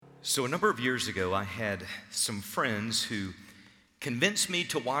So a number of years ago, I had some friends who convinced me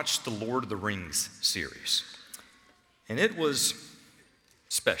to watch the Lord of the Rings series. And it was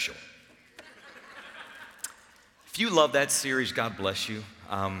special. If you love that series, God bless you.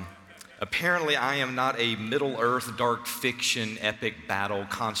 Apparently, I am not a Middle-earth, dark fiction, epic battle,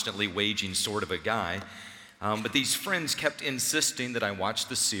 constantly waging sort of a guy. But these friends kept insisting that I watch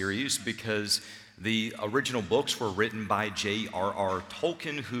the series because the original books were written by J.R.R.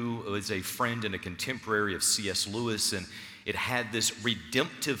 Tolkien, who was a friend and a contemporary of C.S. Lewis, and it had this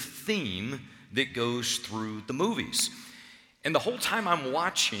redemptive theme that goes through the movies. And the whole time I'm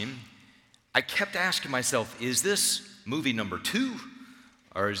watching, I kept asking myself, is this movie number 2?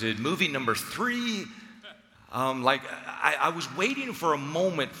 Or is it movie number 3? I was waiting for a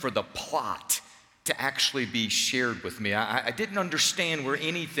moment for the plot to actually be shared with me. I didn't understand where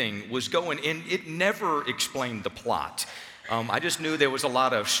anything was going, and it never explained the plot. I just knew there was a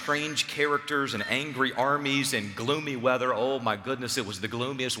lot of strange characters and angry armies and gloomy weather. Oh my goodness, it was the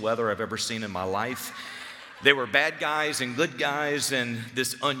gloomiest weather I've ever seen in my life. There were bad guys and good guys and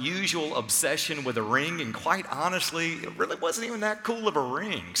this unusual obsession with a ring, and quite honestly, it really wasn't even that cool of a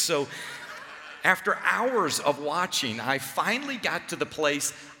ring. So after hours of watching, I finally got to the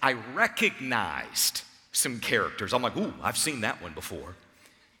place I recognized some characters. I'm like, ooh, I've seen that one before.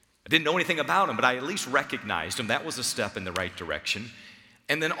 I didn't know anything about them, but I at least recognized them. That was a step in the right direction.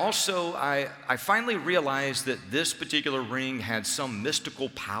 And then also, I finally realized that this particular ring had some mystical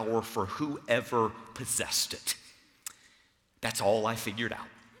power for whoever possessed it. That's all I figured out.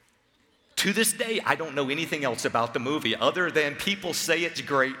 To this day, I don't know anything else about the movie other than people say it's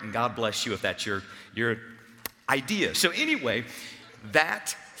great, and God bless you if that's your idea. So anyway,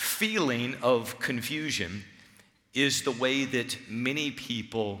 that feeling of confusion is the way that many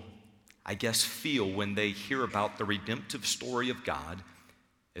people, I guess, feel when they hear about the redemptive story of God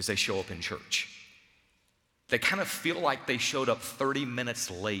as they show up in church. They kind of feel like they showed up 30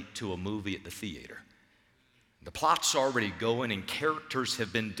 minutes late to a movie at the theater. The plot's already going and characters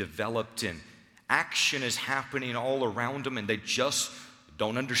have been developed and action is happening all around them, and they just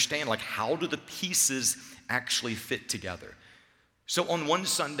don't understand, like, how do the pieces actually fit together? So on one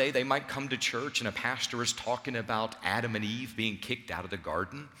Sunday, they might come to church and a pastor is talking about Adam and Eve being kicked out of the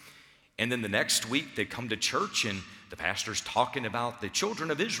garden. And then the next week, they come to church and the pastor's talking about the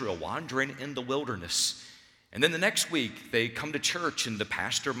children of Israel wandering in the wilderness. And then the next week, they come to church and the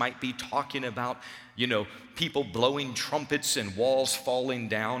pastor might be talking about, people blowing trumpets and walls falling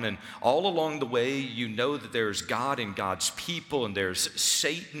down. And all along the way, you know that there's God and God's people, and there's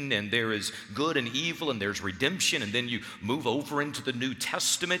Satan, and there is good and evil, and there's redemption. And then you move over into the New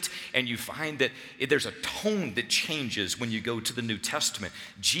Testament, and you find that there's a tone that changes when you go to the New Testament.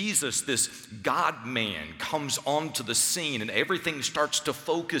 Jesus, this God-man, comes onto the scene, and everything starts to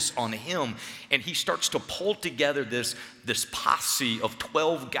focus on him, and he starts to pull together this posse of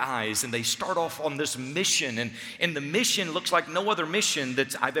 12 guys, and they start off on this mission, and the mission looks like no other mission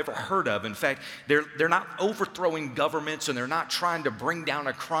that I've ever heard of. In fact, they're not overthrowing governments, and they're not trying to bring down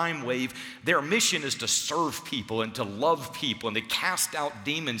a crime wave. Their mission is to serve people and to love people, and they cast out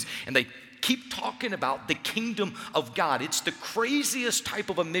demons, and they keep talking about the kingdom of God. It's the craziest type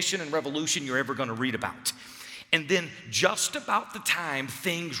of a mission and revolution you're ever going to read about. And then just about the time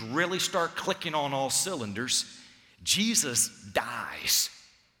things really start clicking on all cylinders, Jesus dies.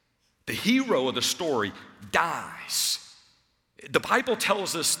 The hero of the story dies. The Bible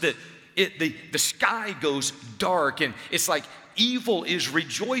tells us that the sky goes dark, and it's like evil is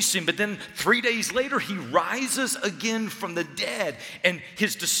rejoicing, but then 3 days later he rises again from the dead, and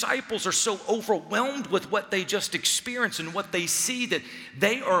his disciples are so overwhelmed with what they just experienced and what they see that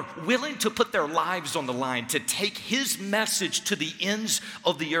they are willing to put their lives on the line to take his message to the ends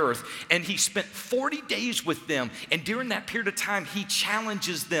of the earth. And he spent 40 days with them, and during that period of time he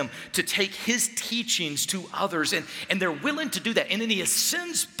challenges them to take his teachings to others, and they're willing to do that. And then he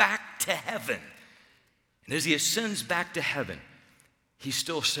ascends back to heaven. And as he ascends back to heaven, he's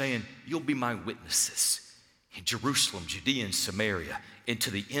still saying, you'll be my witnesses in Jerusalem, Judea, and Samaria, and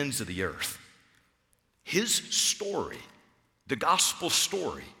to the ends of the earth. His story, the gospel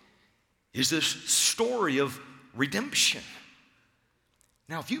story, is this story of redemption.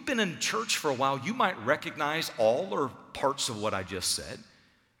 Now, if you've been in church for a while, you might recognize all or parts of what I just said.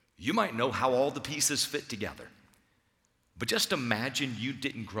 You might know how all the pieces fit together. But just imagine you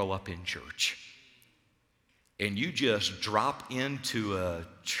didn't grow up in church, and you just drop into a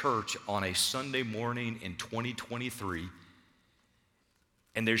church on a Sunday morning in 2023,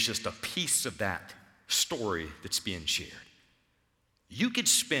 and there's just a piece of that story that's being shared. You could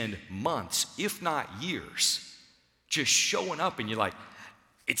spend months, if not years, just showing up, and you're like,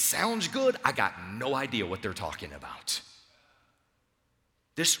 It sounds good. I got no idea what they're talking about.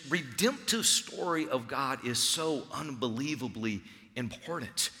 This redemptive story of God is so unbelievably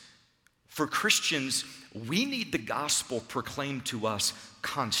important. For Christians, we need the gospel proclaimed to us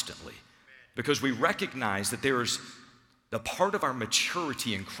constantly because we recognize that there is the part of our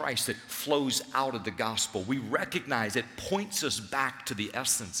maturity in Christ that flows out of the gospel. We recognize it points us back to the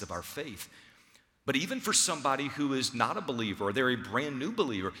essence of our faith. But even for somebody who is not a believer or they're a brand new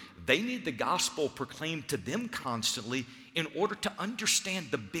believer, they need the gospel proclaimed to them constantly in order to understand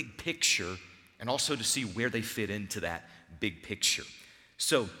the big picture and also to see where they fit into that big picture.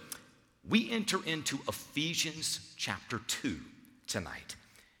 So we enter into Ephesians chapter 2 tonight.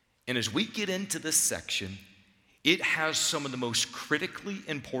 And as we get into this section, it has some of the most critically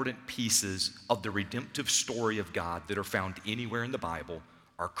important pieces of the redemptive story of God that are found anywhere in the Bible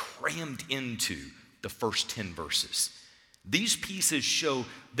are crammed into the first 10 verses. These pieces show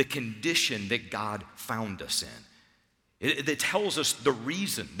the condition that God found us in. It tells us the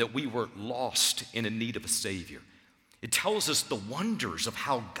reason that we were lost and in need of a Savior. It tells us the wonders of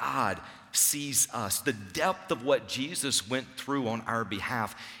how God sees us, the depth of what Jesus went through on our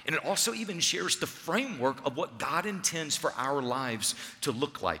behalf. And it also even shares the framework of what God intends for our lives to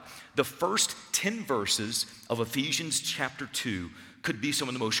look like. The first 10 verses of Ephesians chapter 2 could be some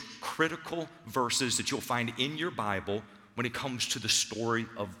of the most critical verses that you'll find in your Bible when it comes to the story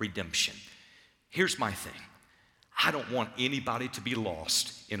of redemption. Here's my thing. I don't want anybody to be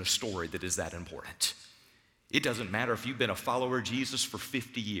lost in a story that is that important. It doesn't matter if you've been a follower of Jesus for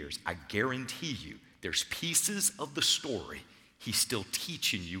 50 years. I guarantee you there's pieces of the story he's still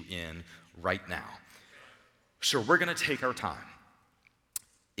teaching you in right now. So we're going to take our time.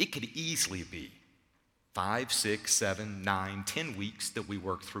 It could easily be 5, 6, 7, 9, 10 weeks that we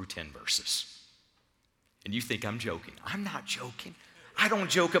work through 10 verses. And you think I'm joking. I'm not joking. I don't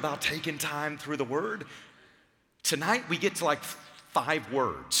joke about taking time through the Word. Tonight we get to like 5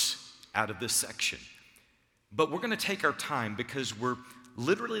 words out of this section. But we're going to take our time because we're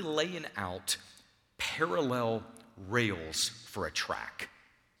literally laying out parallel rails for a track.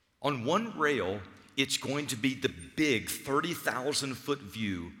 On one rail, it's going to be the big 30,000-foot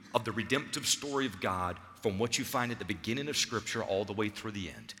view of the redemptive story of God from what you find at the beginning of Scripture all the way through the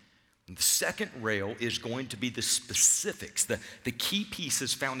end. And the second rail is going to be the specifics, the key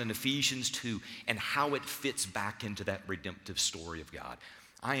pieces found in Ephesians 2 and how it fits back into that redemptive story of God.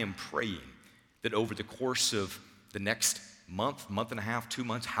 I am praying that over the course of the next month, month and a half, 2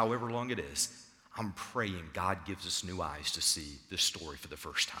 months, however long it is, I'm praying God gives us new eyes to see this story for the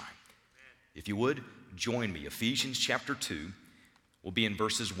first time. If you would, join me. Ephesians chapter 2 will be in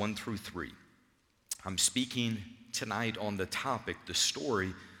verses 1 through 3. I'm speaking tonight on the topic, the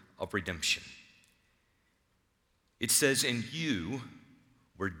story of redemption. It says, "And you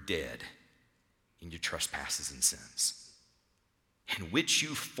were dead in your trespasses and sins, in which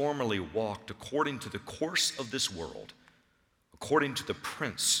you formerly walked according to the course of this world, according to the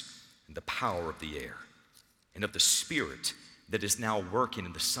prince and the power of the air, and of the spirit that is now working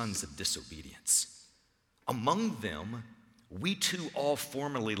in the sons of disobedience. Among them, we too all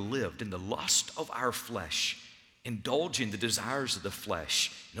formerly lived in the lust of our flesh, indulging the desires of the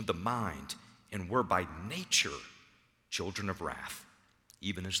flesh and of the mind, and were by nature children of wrath,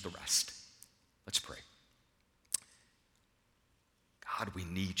 even as the rest." Let's pray. God, we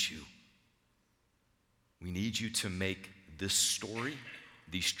need you. We need you to make this story,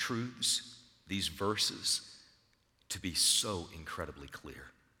 these truths, these verses, to be so incredibly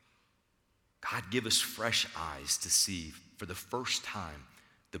clear. God, give us fresh eyes to see for the first time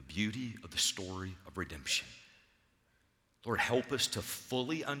the beauty of the story of redemption. Lord, help us to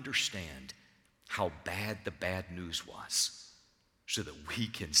fully understand how bad the bad news was so that we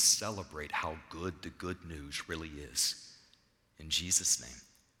can celebrate how good the good news really is. In Jesus' name,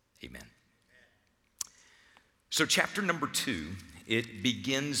 amen. So chapter number 2, it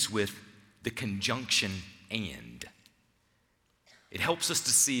begins with the conjunction "and." It helps us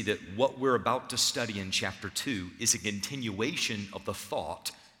to see that what we're about to study in chapter 2 is a continuation of the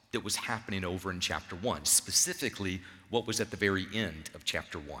thought that was happening over in chapter 1, specifically what was at the very end of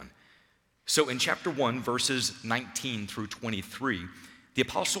chapter 1. So in chapter 1, verses 19 through 23, the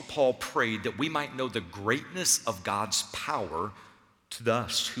Apostle Paul prayed that we might know the greatness of God's power to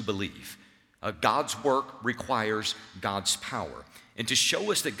us who believe. God's work requires God's power. And to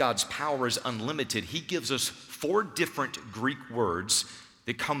show us that God's power is unlimited, he gives us 4 different Greek words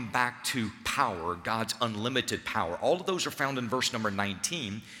that come back to power, God's unlimited power. All of those are found in verse number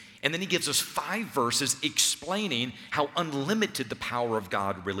 19. And then he gives us 5 verses explaining how unlimited the power of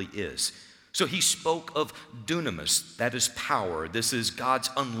God really is. So he spoke of dunamis, that is power. This is God's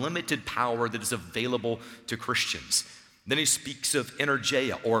unlimited power that is available to Christians. Then he speaks of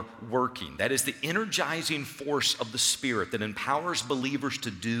energeia, or working. That is the energizing force of the Spirit that empowers believers to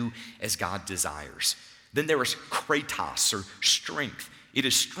do as God desires. Then there is kratos, or strength. It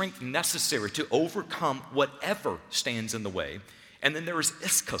is strength necessary to overcome whatever stands in the way. And then there is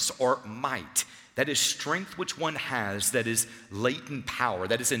ischus, or might. That is strength which one has that is latent power,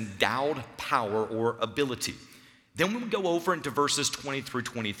 that is endowed power or ability. Then when we go over into verses 20 through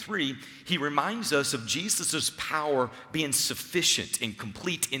 23, he reminds us of Jesus' power being sufficient and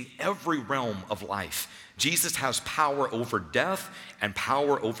complete in every realm of life. Jesus has power over death and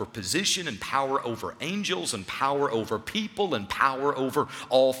power over position and power over angels and power over people and power over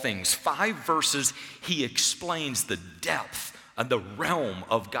all things. 5 verses, he explains the depth and the realm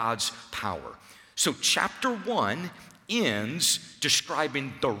of God's power. So chapter 1 ends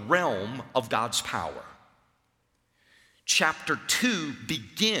describing the realm of God's power. Chapter 2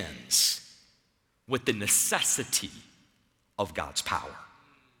 begins with the necessity of God's power.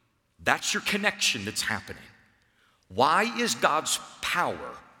 That's your connection that's happening. Why is God's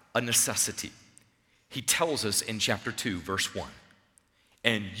power a necessity? He tells us in chapter 2, verse 1,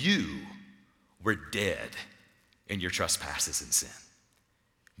 and you were dead in your trespasses and sin.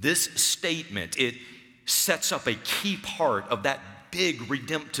 This statement, it sets up a key part of that big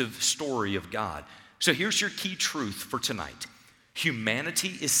redemptive story of God. So here's your key truth for tonight.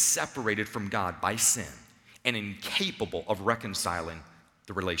 Humanity is separated from God by sin and incapable of reconciling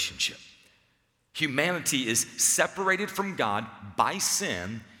the relationship. Humanity is separated from God by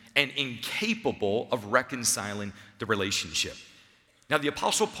sin and incapable of reconciling the relationship. Now, the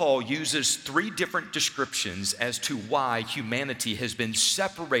Apostle Paul uses 3 different descriptions as to why humanity has been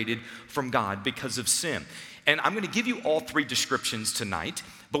separated from God because of sin. And I'm going to give you all 3 descriptions tonight,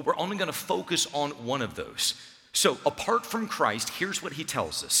 but we're only going to focus on one of those. So, apart from Christ, here's what he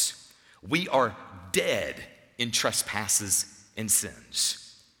tells us. We are dead in trespasses and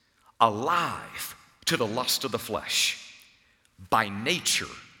sins, alive to the lust of the flesh, by nature,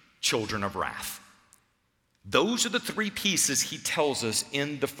 children of wrath. Those are the 3 pieces he tells us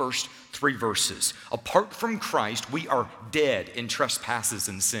in the first 3 verses. Apart from Christ, we are dead in trespasses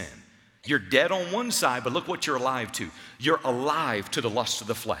and sin. You're dead on one side, but look what you're alive to. You're alive to the lust of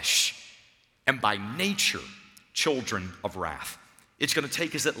the flesh, and by nature, children of wrath. It's going to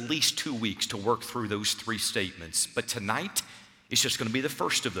take us at least 2 weeks to work through those 3 statements, but tonight, it's just going to be the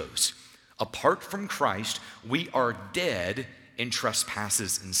first of those. Apart from Christ, we are dead in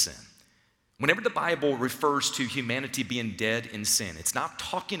trespasses and sin. Whenever the Bible refers to humanity being dead in sin, it's not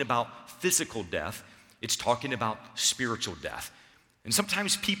talking about physical death, it's talking about spiritual death. And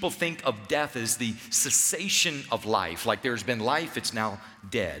sometimes people think of death as the cessation of life, like there's been life, it's now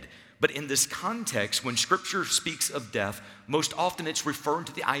dead. But in this context, when Scripture speaks of death, most often it's referring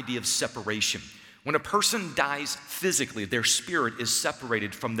to the idea of separation. When a person dies physically, their spirit is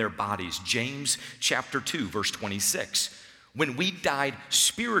separated from their bodies. James chapter 2, verse 26. When we died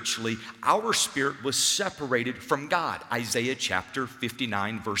spiritually, our spirit was separated from God. Isaiah chapter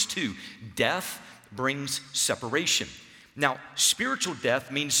 59, verse 2. Death brings separation. Now, spiritual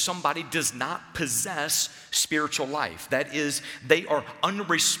death means somebody does not possess spiritual life. That is, they are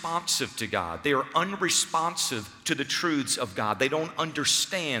unresponsive to God. They are unresponsive to the truths of God. They don't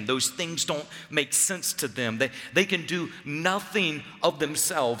understand. Those things don't make sense to them. They can do nothing of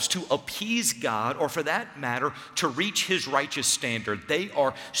themselves to appease God, or for that matter, to reach His righteous standard. They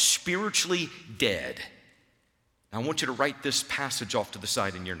are spiritually dead. Now, I want you to write this passage off to the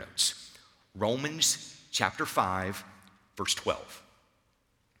side in your notes. Romans chapter 5, verse 12.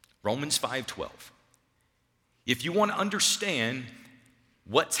 Romans 5:12. If you want to understand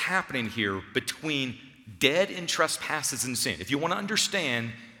what's happening here between dead in trespasses and sin, if you want to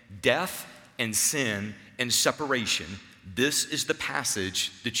understand death and sin and separation, this is the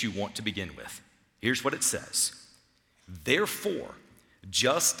passage that you want to begin with. Here's what it says. Therefore,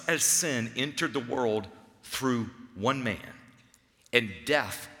 just as sin entered the world through one man, and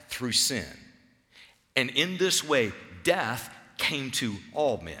death through sin, and in this way, death came to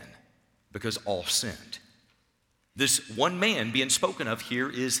all men because all sinned. This one man being spoken of here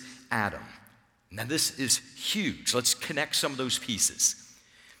is Adam. Now this is huge. Let's connect some of those pieces.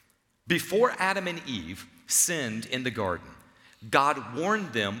 Before Adam and Eve sinned in the garden, God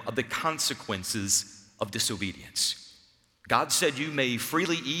warned them of the consequences of disobedience. God said, you may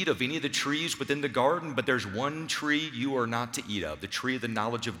freely eat of any of the trees within the garden, but there's one tree you are not to eat of, the tree of the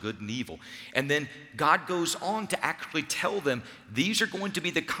knowledge of good and evil. And then God goes on to actually tell them, these are going to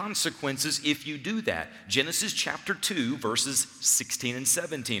be the consequences if you do that. Genesis chapter 2, verses 16 and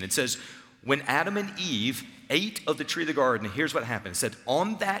 17. It says, when Adam and Eve ate of the tree of the garden, here's what happened. It said,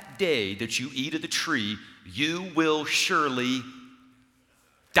 on that day that you eat of the tree, you will surely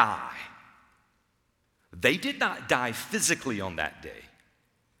die. They did not die physically on that day.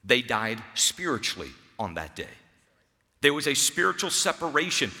 They died spiritually on that day. There was a spiritual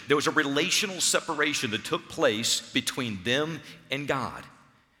separation. There was a relational separation that took place between them and God.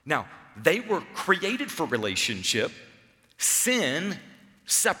 Now, they were created for relationship. Sin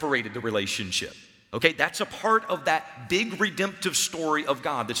separated the relationship. Okay, that's a part of that big redemptive story of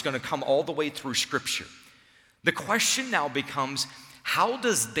God that's going to come all the way through Scripture. The question now becomes, how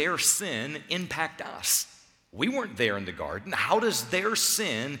does their sin impact us? We weren't there in the garden. How does their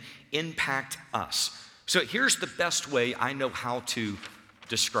sin impact us? So here's the best way I know how to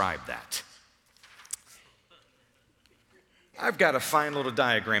describe that. I've got a fine little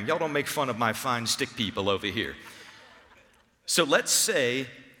diagram. Y'all don't make fun of my fine stick people over here. So let's say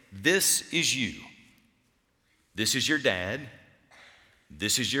this is you. This is your dad.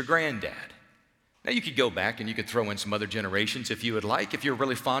 This is your granddad. Now you could go back and you could throw in some other generations if you would like. If you're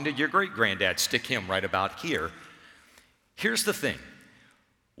really fond of your great-granddad, stick him right about here. Here's the thing.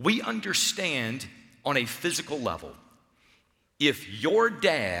 We understand on a physical level, if your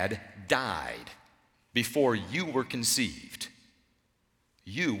dad died before you were conceived,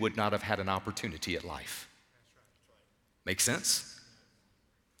 you would not have had an opportunity at life. Make sense?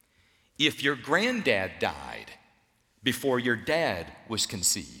 If your granddad died before your dad was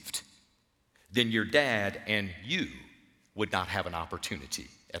conceived, then your dad and you would not have an opportunity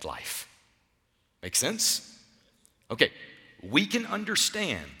at life. Make sense? Okay, we can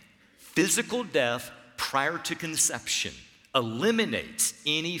understand physical death prior to conception eliminates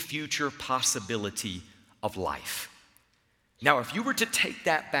any future possibility of life. Now, if you were to take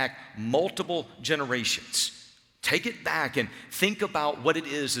that back multiple generations, take it back and think about what it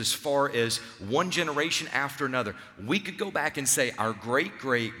is as far as one generation after another. We could go back and say our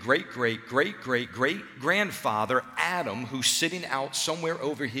great-great-great-great-great-great-grandfather, Adam, who's sitting out somewhere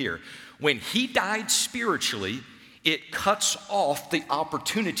over here, when he died spiritually, it cuts off the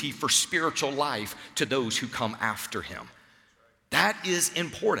opportunity for spiritual life to those who come after him. That is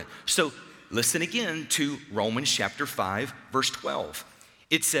important. So listen again to Romans chapter 5, verse 12.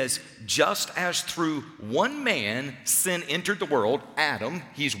 It says, just as through one man sin entered the world, Adam,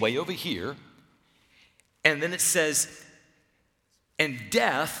 he's way over here. And then it says, and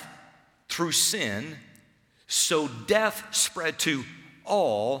death through sin, so death spread to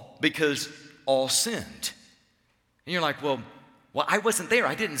all because all sinned. And you're like, well, I wasn't there.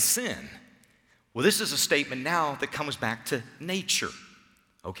 I didn't sin. Well, this is a statement now that comes back to nature.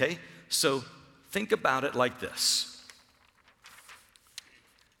 Okay? So think about it like this.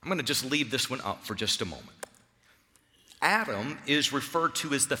 I'm going to just leave this one up for just a moment. Adam is referred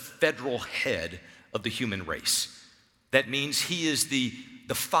to as the federal head of the human race. That means he is the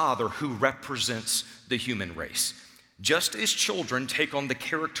father who represents the human race. Just as children take on the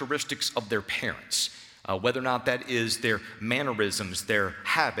characteristics of their parents, whether or not that is their mannerisms, their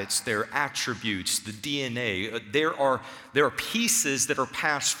habits, their attributes, the DNA, there are pieces that are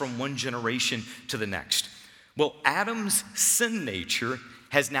passed from one generation to the next. Well, Adam's sin nature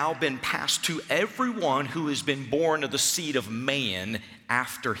has now been passed to everyone who has been born of the seed of man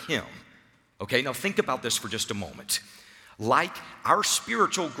after him. Okay, now think about this for just a moment. Like our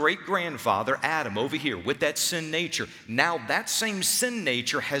spiritual great-grandfather, Adam, over here with that sin nature, now that same sin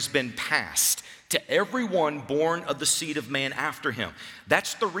nature has been passed to everyone born of the seed of man after him.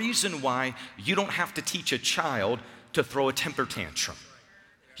 That's the reason why you don't have to teach a child to throw a temper tantrum.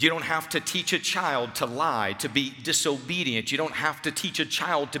 You don't have to teach a child to lie, to be disobedient. You don't have to teach a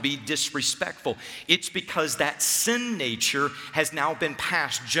child to be disrespectful. It's because that sin nature has now been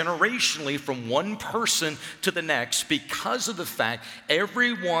passed generationally from one person to the next because of the fact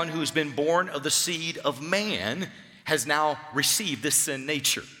everyone who's been born of the seed of man has now received this sin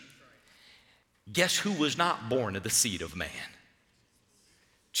nature. Guess who was not born of the seed of man?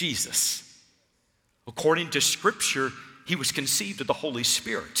 Jesus. According to Scripture, he was conceived of the Holy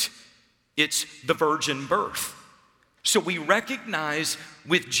Spirit. It's the virgin birth. So we recognize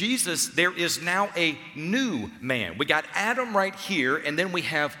with Jesus, there is now a new man. We got Adam right here, and then we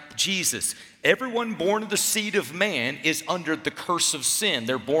have Jesus. Everyone born of the seed of man is under the curse of sin.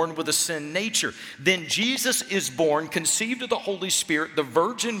 They're born with a sin nature. Then Jesus is born, conceived of the Holy Spirit, the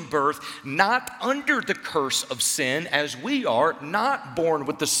virgin birth, not under the curse of sin as we are, not born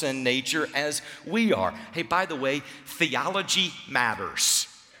with the sin nature as we are. Hey, by the way, theology matters.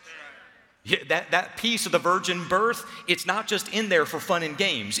 Yeah, that piece of the virgin birth, it's not just in there for fun and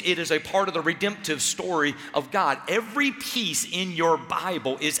games. It is a part of the redemptive story of God. Every piece in your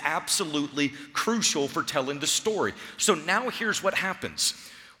Bible is absolutely crucial for telling the story. So now here's what happens.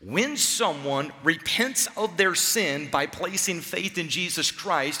 When someone repents of their sin by placing faith in Jesus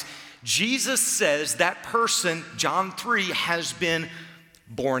Christ, Jesus says that person, John 3, has been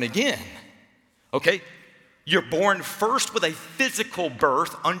born again. Okay? You're born first with a physical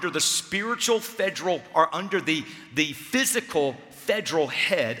birth under the spiritual federal, or under the physical federal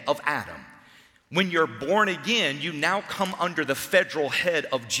head of Adam. When you're born again, you now come under the federal head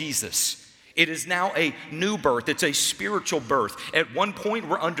of Jesus. It is now a new birth. It's a spiritual birth. At one point,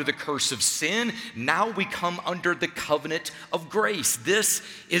 we're under the curse of sin. Now we come under the covenant of grace. This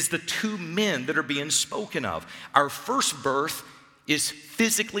is the two men that are being spoken of. Our first birth is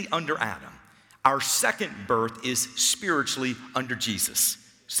physically under Adam. Our second birth is spiritually under Jesus.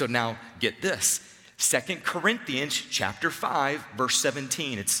 So now get this. 2 Corinthians chapter 5, verse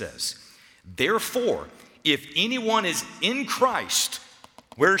 17, it says, therefore, if anyone is in Christ,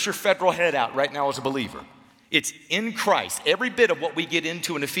 where's your federal head out right now as a believer? It's in Christ. Every bit of what we get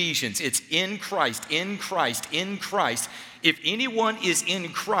into in Ephesians, it's in Christ, in Christ, in Christ. If anyone is in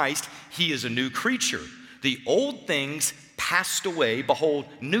Christ, he is a new creature. The old things passed away, behold,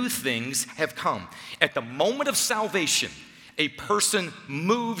 new things have come. At the moment of salvation, a person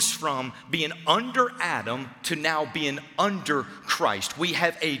moves from being under Adam to now being under Christ. We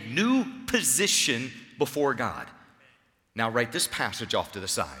have a new position before God. Now write this passage off to the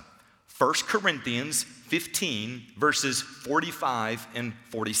side. 1 Corinthians 15, verses 45 and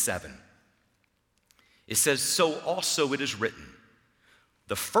 47. It says, so also it is written,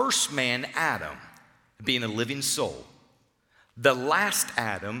 the first man, Adam, being a living soul, the last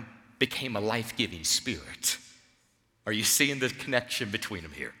Adam became a life-giving spirit. Are you seeing the connection between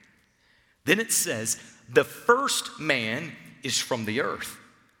them here? Then it says, the first man is from the earth.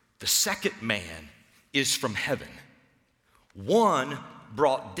 The second man is from heaven. One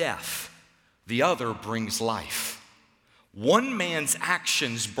brought death. The other brings life. One man's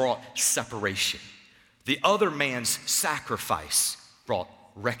actions brought separation. The other man's sacrifice brought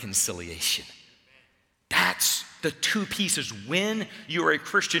reconciliation. That's the two pieces. When you're a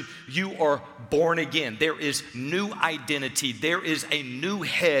Christian, you are born again. There is new identity. There is a new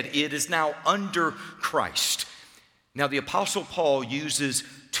head. It is now under Christ. Now, the Apostle Paul uses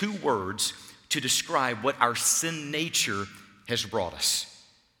two words to describe what our sin nature has brought us.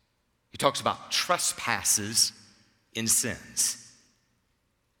 He talks about trespasses and sins.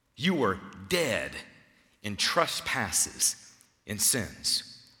 You were dead in trespasses and sins.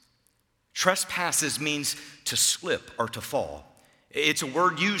 Trespasses means to slip or to fall. It's a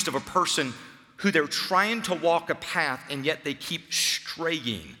word used of a person who they're trying to walk a path and yet they keep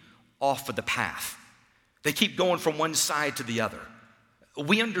straying off of the path. They keep going from one side to the other.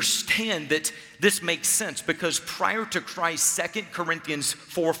 We understand that this makes sense because prior to Christ, 2 Corinthians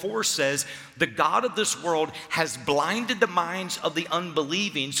 4:4 says, the God of this world has blinded the minds of the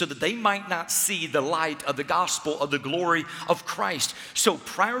unbelieving so that they might not see the light of the gospel of the glory of Christ. So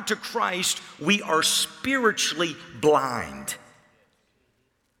prior to Christ, we are spiritually blind.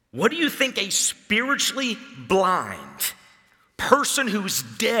 What do you think a spiritually blind person who's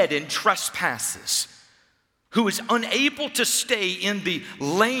dead in trespasses, who is unable to stay in the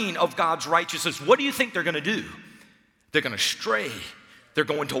lane of God's righteousness, what do you think they're going to do? They're going to stray. They're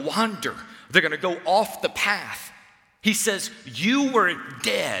going to wander. They're going to go off the path. He says, you were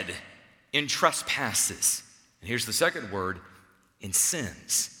dead in trespasses. And here's the second word, in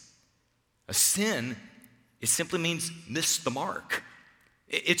sins. A sin, it simply means miss the mark.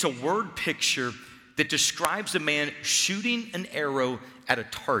 It's a word picture that describes a man shooting an arrow at a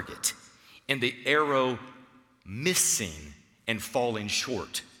target, and the arrow missing and falling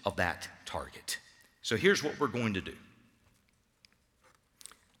short of that target. So here's what we're going to do.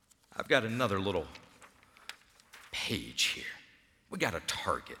 I've got another little page here. We got a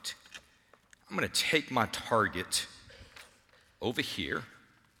target. I'm going to take my target over here.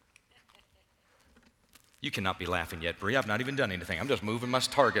 You cannot be laughing yet, Bree. I've not even done anything. I'm just moving my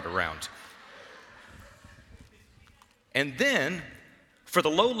target around. And then, for the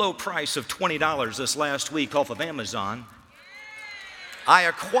low, low price of $20 this last week off of Amazon, I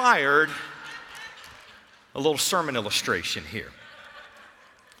acquired a little sermon illustration here.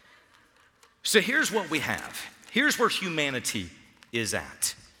 So here's what we have. Here's where humanity is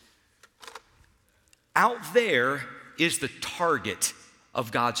at. Out there is the target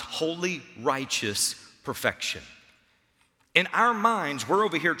of God's holy, righteous perfection. In our minds, we're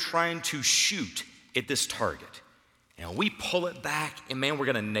over here trying to shoot at this target. And we pull it back, and man, we're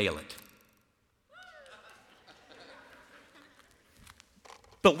going to nail it.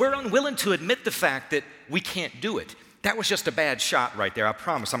 But we're unwilling to admit the fact that we can't do it. That was just a bad shot right there. I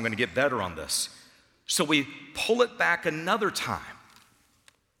promise I'm going to get better on this. So we pull it back another time.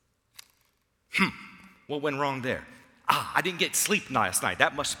 What went wrong there? I didn't get sleep last night.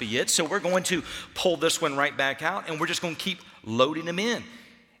 That must be it. So we're going to pull this one right back out, and we're just going to keep loading them in.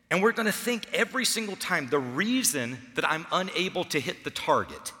 And we're going to think every single time the reason that I'm unable to hit the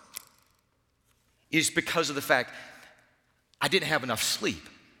target is because of the fact I didn't have enough sleep.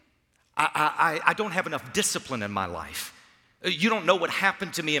 I don't have enough discipline in my life. You don't know what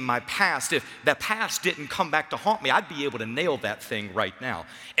happened to me in my past. If that past didn't come back to haunt me, I'd be able to nail that thing right now.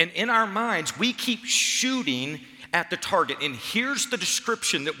 And in our minds, we keep shooting at the target. And here's the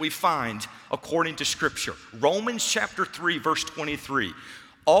description that we find according to Scripture. Romans chapter 3, verse 23.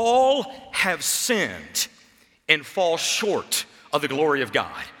 All have sinned and fall short of the glory of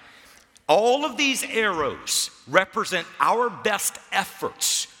God. All of these arrows represent our best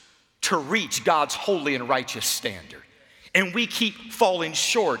efforts to reach God's holy and righteous standard. And we keep falling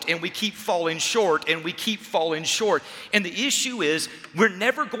short, and we keep falling short, and we keep falling short. And the issue is, we're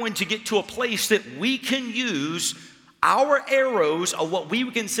never going to get to a place that we can use our arrows of what we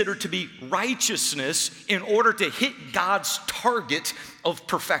would consider to be righteousness in order to hit God's target of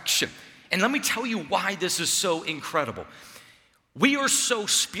perfection. And let me tell you why this is so incredible. We are so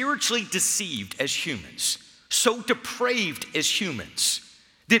spiritually deceived as humans, so depraved as humans,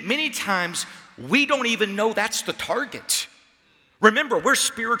 that many times we don't even know that's the target. Remember, we're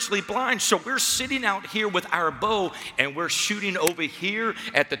spiritually blind, so we're sitting out here with our bow and we're shooting over here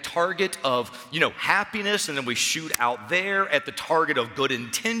at the target of, happiness, and then we shoot out there at the target of good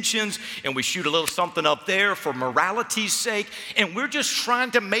intentions, and we shoot a little something up there for morality's sake, and we're just trying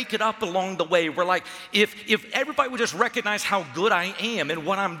to make it up along the way. We're like, if everybody would just recognize how good I am and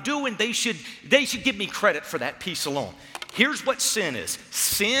what I'm doing, they should give me credit for that piece alone. Here's what sin is.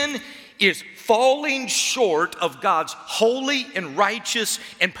 Sin is falling short of God's holy and righteous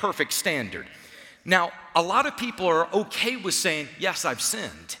and perfect standard. Now, a lot of people are okay with saying, yes, I've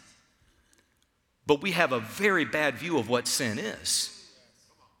sinned. But we have a very bad view of what sin is.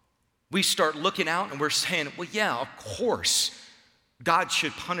 We start looking out and we're saying, well, yeah, of course, God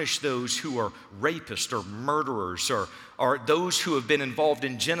should punish those who are rapists or murderers or those who have been involved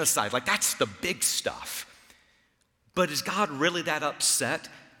in genocide. Like, that's the big stuff. But is God really that upset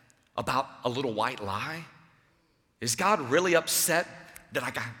about a little white lie? Is God really upset that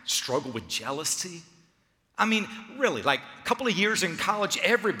I struggle with jealousy? I mean, really, like a couple of years in college,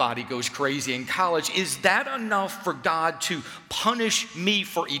 everybody goes crazy in college. Is that enough for God to punish me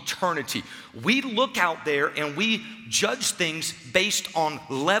for eternity? We look out there and we judge things based on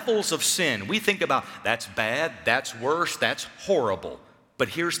levels of sin. We think about, that's bad, that's worse, that's horrible. But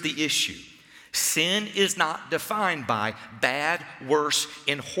here's the issue. Sin is not defined by bad, worse,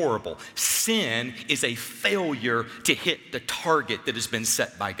 and horrible. Sin is a failure to hit the target that has been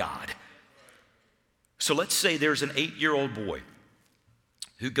set by God. So let's say there's an 8-year-old boy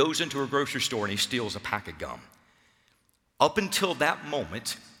who goes into a grocery store and he steals a pack of gum. Up until that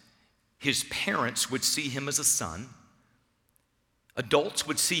moment, his parents would see him as a son. Adults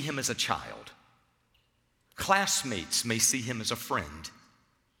would see him as a child. Classmates may see him as a friend.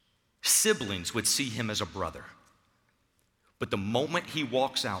 Siblings would see him as a brother. But the moment he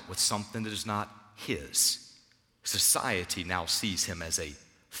walks out with something that is not his, society now sees him as a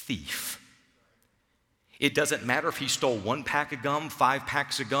thief. It doesn't matter if he stole 1 pack of gum, 5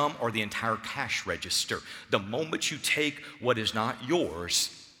 packs of gum, or the entire cash register. The moment you take what is not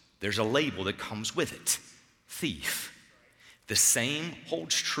yours, there's a label that comes with it. Thief. The same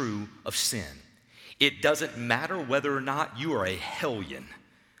holds true of sin. It doesn't matter whether or not you are a hellion,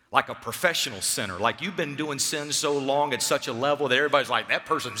 like a professional sinner, like you've been doing sin so long at such a level that everybody's like, that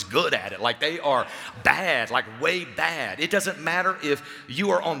person's good at it, like they are bad, like way bad. It doesn't matter if you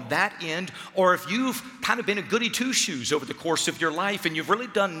are on that end or if you've kind of been a goody two-shoes over the course of your life and you've really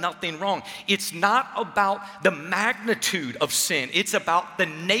done nothing wrong. It's not about the magnitude of sin. It's about the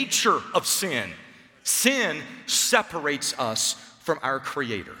nature of sin. Sin separates us from our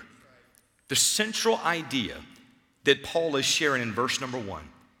Creator. The central idea that Paul is sharing in verse number 1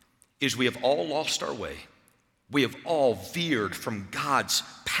 is we have all lost our way. We have all veered from God's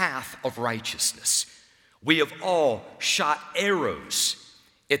path of righteousness. We have all shot arrows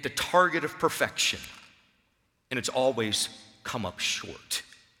at the target of perfection, and it's always come up short.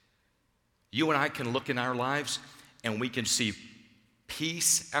 You and I can look in our lives and we can see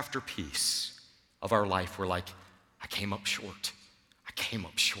piece after piece of our life. We're like, I came up short. I came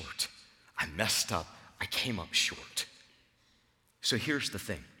up short. I messed up. I came up short. So here's the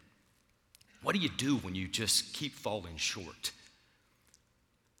thing. What do you do when you just keep falling short?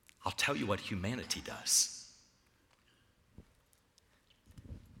 I'll tell you what humanity does.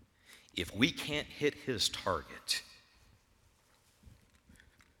 If we can't hit his target,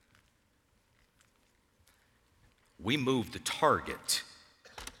 we move the target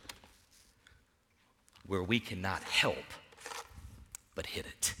where we cannot help but hit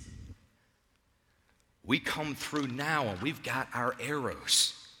it. We come through now and we've got our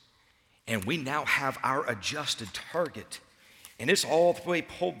arrows, and we now have our adjusted target, and it's all the way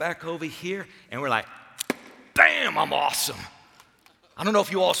pulled back over here, and we're like, bam, I'm awesome. I don't know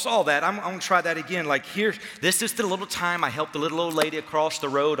if you all saw that. I'm going to try that again. Like here, this is the little time I helped the little old lady across the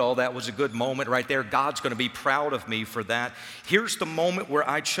road. Oh, that was a good moment right there. God's going to be proud of me for that. Here's the moment where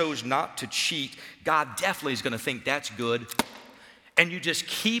I chose not to cheat. God definitely is going to think that's good. And you just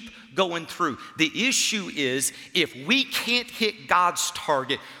keep going through. The issue is, if we can't hit God's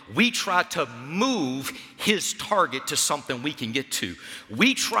target, we try to move his target to something we can get to.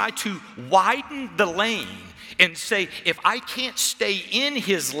 We try to widen the lane and say, if I can't stay in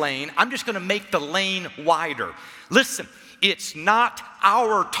his lane, I'm just going to make the lane wider. Listen, it's not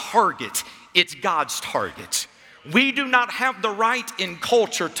our target, it's God's target. We do not have the right in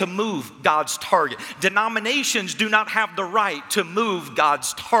culture to move God's target. Denominations do not have the right to move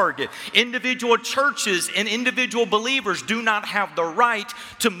God's target. Individual churches and individual believers do not have the right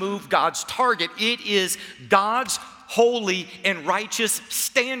to move God's target. It is God's holy and righteous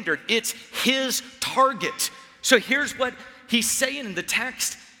standard. It's his target. So here's what he's saying in the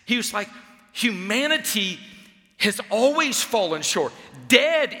text. He was like, humanity has always fallen short,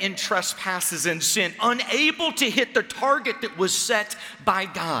 dead in trespasses and sin, unable to hit the target that was set by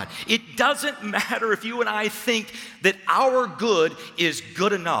God. It doesn't matter if you and I think that our good is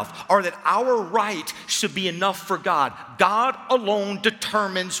good enough or that our right should be enough for God. God alone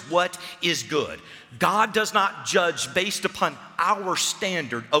determines what is good. God does not judge based upon our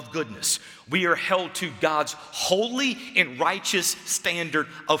standard of goodness. We are held to God's holy and righteous standard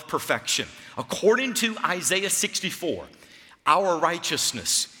of perfection. According to Isaiah 64, our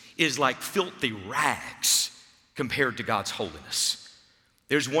righteousness is like filthy rags compared to God's holiness.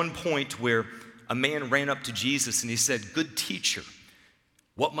 There's one point where a man ran up to Jesus and he said, "Good teacher,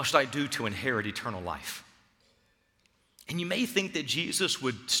 what must I do to inherit eternal life?" And you may think that Jesus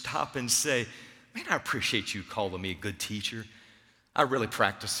would stop and say, "Man, I appreciate you calling me a good teacher. I really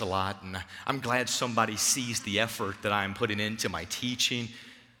practice a lot, and I'm glad somebody sees the effort that I'm putting into my teaching.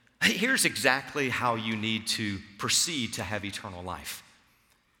 Here's exactly how you need to proceed to have eternal life."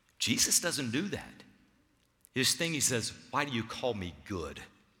 Jesus doesn't do that. His thing, he says, "Why do you call me good?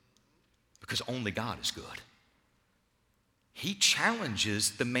 Because only God is good." He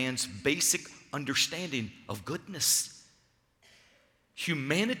challenges the man's basic understanding of goodness.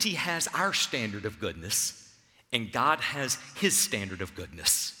 Humanity has our standard of goodness, and God has his standard of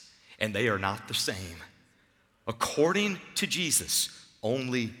goodness, and they are not the same. According to Jesus,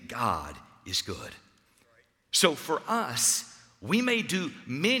 only God is good. So for us, we may do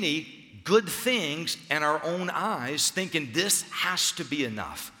many good things in our own eyes, thinking this has to be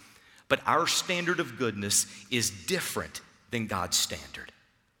enough. But our standard of goodness is different than God's standard.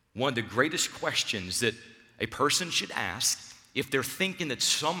 One of the greatest questions that a person should ask, if they're thinking that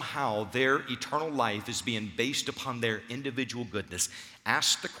somehow their eternal life is being based upon their individual goodness,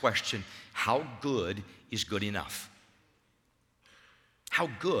 ask the question, how good is good enough? How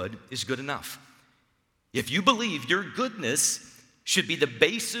good is good enough? If you believe your goodness should be the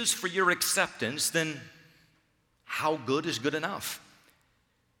basis for your acceptance, then how good is good enough?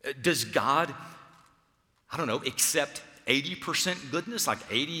 Does God, accept 80% goodness? Like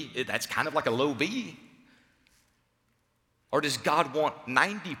 80, that's kind of like a low B. Or does God want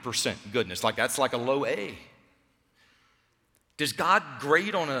 90% goodness? Like that's like a low A. Does God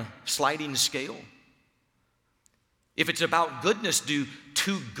grade on a sliding scale? If it's about goodness, do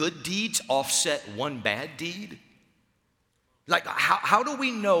 2 good deeds offset 1 bad deed? Like, how do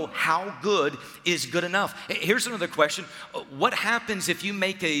we know how good is good enough? Here's another question. What happens if you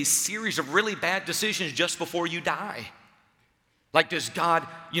make a series of really bad decisions just before you die? Like, does God,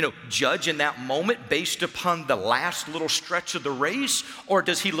 judge in that moment based upon the last little stretch of the race? Or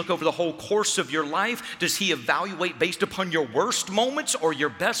does he look over the whole course of your life? Does he evaluate based upon your worst moments or your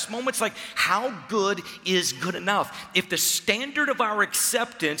best moments? Like, how good is good enough? If the standard of our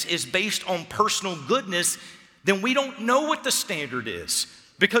acceptance is based on personal goodness, then we don't know what the standard is.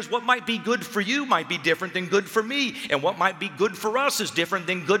 Because what might be good for you might be different than good for me. And what might be good for us is different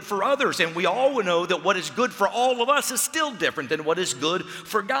than good for others. And we all know that what is good for all of us is still different than what is good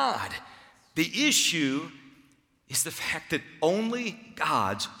for God. The issue is the fact that only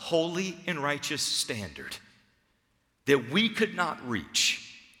God's holy and righteous standard that we could not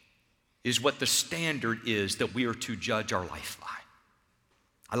reach is what the standard is that we are to judge our life by.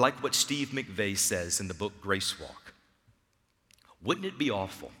 I like what Steve McVeigh says in the book Grace Walk. Wouldn't it be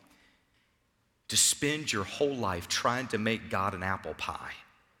awful to spend your whole life trying to make God an apple pie,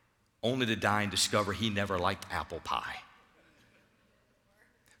 only to die and discover he never liked apple pie?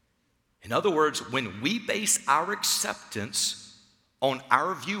 In other words, when we base our acceptance on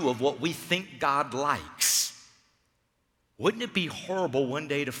our view of what we think God likes, wouldn't it be horrible one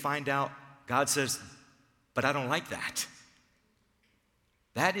day to find out God says, but I don't like that?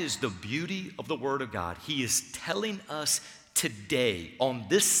 That is the beauty of the Word of God. He is telling us today, on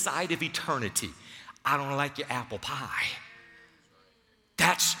this side of eternity, I don't like your apple pie.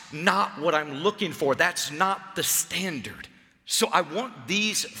 That's not what I'm looking for. That's not the standard. So I want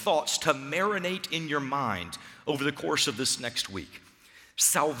these thoughts to marinate in your mind over the course of this next week.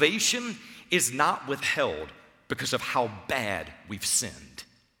 Salvation is not withheld because of how bad we've sinned.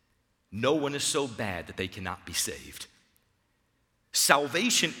 No one is so bad that they cannot be saved.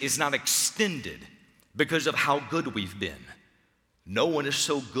 Salvation is not extended because of how good we've been. No one is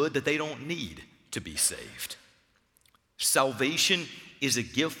so good that they don't need to be saved. Salvation is a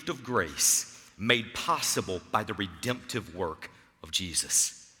gift of grace made possible by the redemptive work of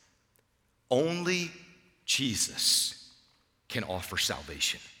Jesus. Only Jesus can offer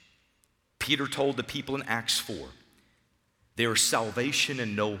salvation. Peter told the people in Acts 4, there is salvation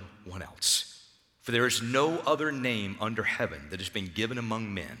in no one else. For there is no other name under heaven that has been given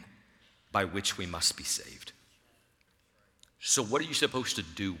among men by which we must be saved. So what are you supposed to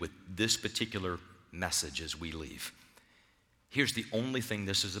do with this particular message as we leave? Here's the only thing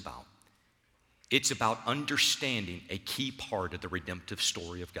this is about. It's about understanding a key part of the redemptive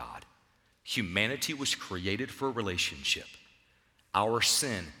story of God. Humanity was created for a relationship. Our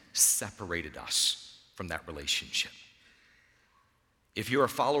sin separated us from that relationship. If you're a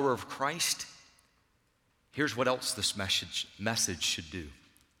follower of Christ, here's what else this message should do.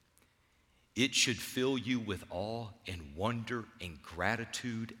 It should fill you with awe and wonder and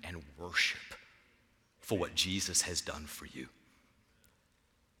gratitude and worship for what Jesus has done for you.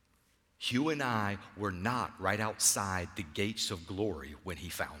 You and I were not right outside the gates of glory when he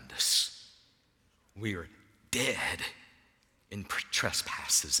found us. We are dead in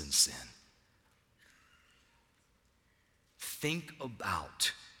trespasses and sin. Think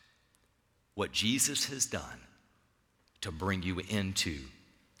about what Jesus has done to bring you into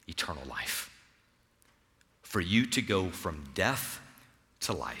eternal life. For you to go from death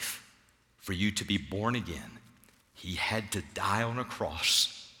to life, for you to be born again, he had to die on a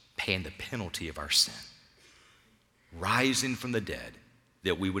cross, paying the penalty of our sin, rising from the dead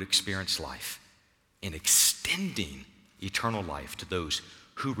that we would experience life, and extending eternal life to those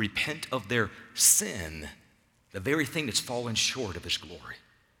who repent of their sin, the very thing that's fallen short of his glory,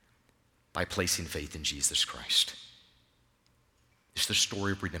 by placing faith in Jesus Christ. It's the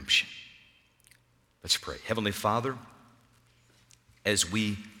story of redemption. Let's pray. Heavenly Father, as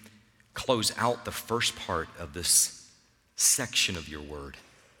we close out the first part of this section of your word,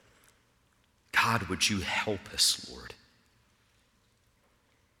 God, would you help us, Lord?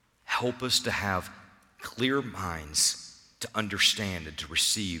 Help us to have clear minds to understand and to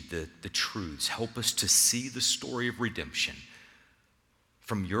receive the truths. Help us to see the story of redemption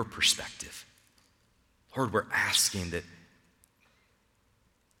from your perspective. Lord, we're asking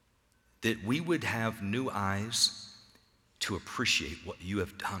that we would have new eyes to appreciate what you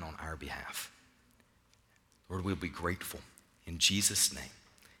have done on our behalf. Lord, we'll be grateful. In Jesus' name,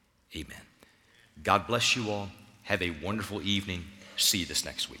 amen. God bless you all. Have a wonderful evening. See you this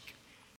next week.